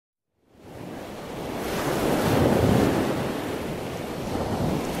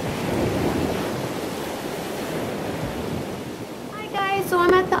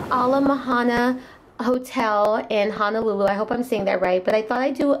Ala Moana Hotel in Honolulu. I hope I'm saying that right, but I thought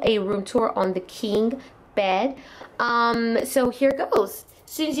I'd do a room tour on the king bed. So here goes.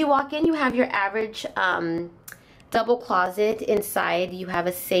 As soon as you walk in, you have your average double closet. Inside you have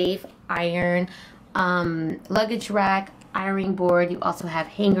a safe, iron, luggage rack, ironing board. You also have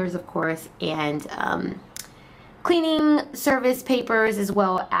hangers, of course, and cleaning service papers, as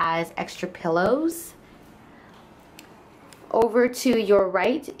well as extra pillows. Over to your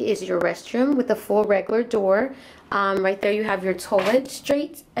right is your restroom with a full regular door. Right there you have your toilet.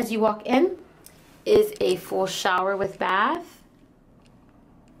 Straight as you walk in is a full shower with bath.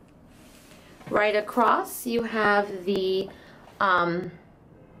 Right across you have the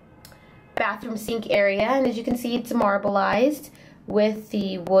bathroom sink area, and as you can see, it's marbleized with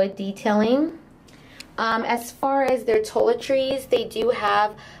the wood detailing. As far as their toiletries, they do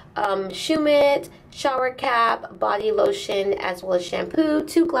have shoe mitt, shower cap, body lotion, as well as shampoo,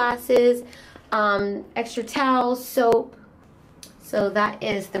 2 glasses, extra towels, soap. So that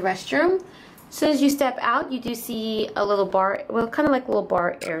is the restroom. As soon as you step out, you do see a little bar, well, kind of like a little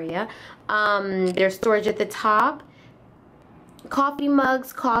bar area. There's storage at the top, coffee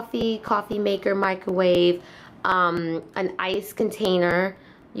mugs, coffee maker, microwave, an ice container.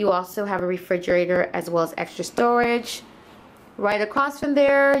 You also have a refrigerator as well as extra storage. Right across from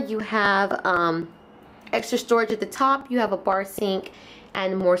there, you have extra storage at the top. You have a bar sink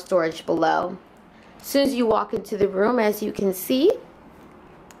and more storage below. As soon as you walk into the room, as you can see,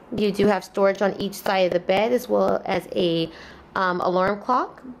 you do have storage on each side of the bed, as well as a alarm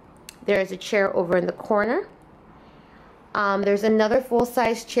clock. There is a chair over in the corner. There's another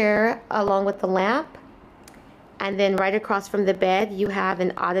full-size chair along with the lamp. And then right across from the bed, you have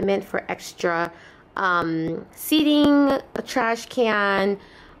an ottoman for extra seating, a trash can,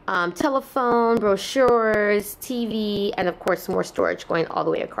 telephone, brochures, TV, and of course more storage going all the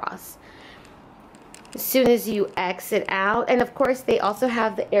way across. As soon as you exit out, and of course they also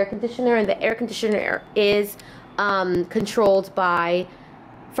have the air conditioner, and the air conditioner is controlled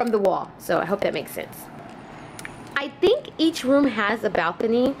from the wall. So I hope that makes sense. I think each room has a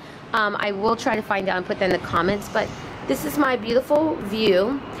balcony. I will try to find out and put that in the comments, but this is my beautiful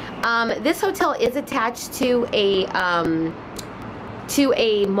view. This hotel is attached to a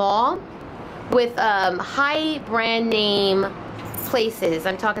mall with high brand name places.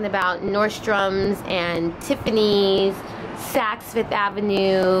 I'm talking about Nordstrom's and Tiffany's, Saks Fifth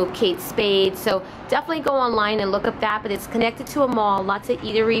Avenue, Kate Spade. So definitely go online and look up that, but it's connected to a mall. Lots of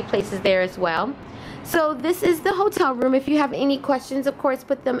eatery places there as well. So this is the hotel room. If you have any questions, of course,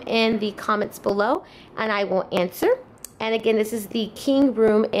 put them in the comments below and I will answer. And again, this is the king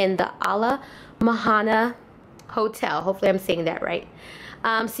room in the Ala Moana Hotel. Hopefully I'm saying that right.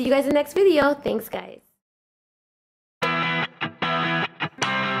 See you guys in the next video. Thanks, guys.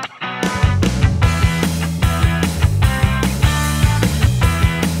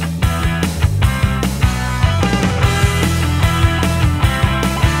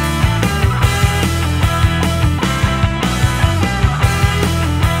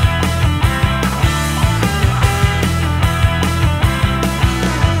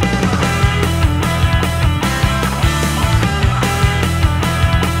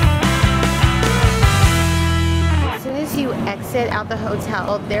 Exit out the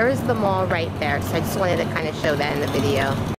hotel, there is the mall right there, so I just wanted to kind of show that in the video.